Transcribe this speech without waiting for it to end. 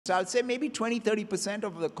So I'd say maybe 20–30%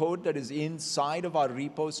 of the code that is inside of our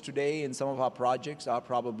repos today in some of our projects are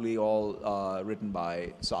probably all written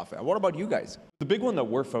by software. What about you guys? The big one that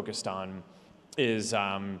we're focused on is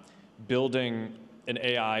building an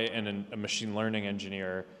AI and a machine learning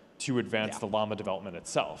engineer to advance the Llama development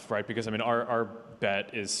itself, right? Because I mean, our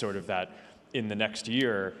bet is sort of that in the next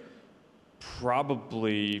year,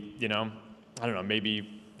 probably, I don't know,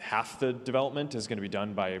 maybe half the development is going to be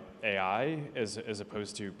done by AI as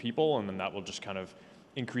opposed to people, and then that will just kind of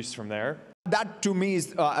increase from there. That, to me,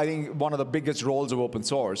 is, I think, one of the biggest roles of open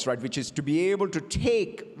source, right? Which is to be able to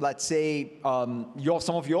take, let's say,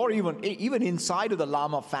 some of your, even inside of the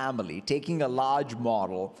Llama family, taking a large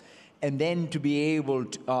model, and then to be able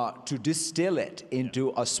to distill it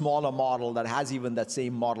into a smaller model that has even that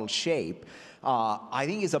same model shape, I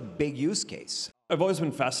think is a big use case. I've always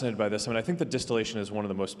been fascinated by this. I mean, I think that distillation is one of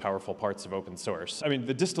the most powerful parts of open source. I mean,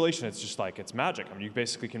 the distillation, it's just like, it's magic. I mean, you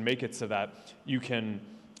basically can make it so that you can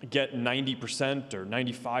get 90% or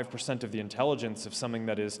 95% of the intelligence of something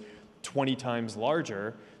that is 20 times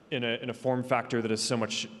larger in a form factor that is so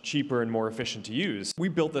much cheaper and more efficient to use. We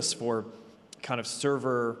built this for kind of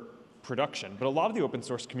server production, but a lot of the open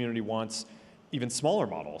source community wants even smaller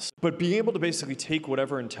models. But being able to basically take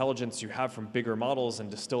whatever intelligence you have from bigger models and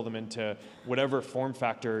distill them into whatever form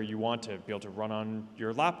factor you want to be able to run on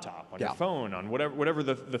your laptop, on your phone, on whatever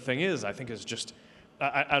the thing is, I think is just,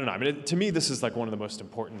 I don't know. I mean, to me, this is like one of the most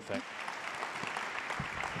important things.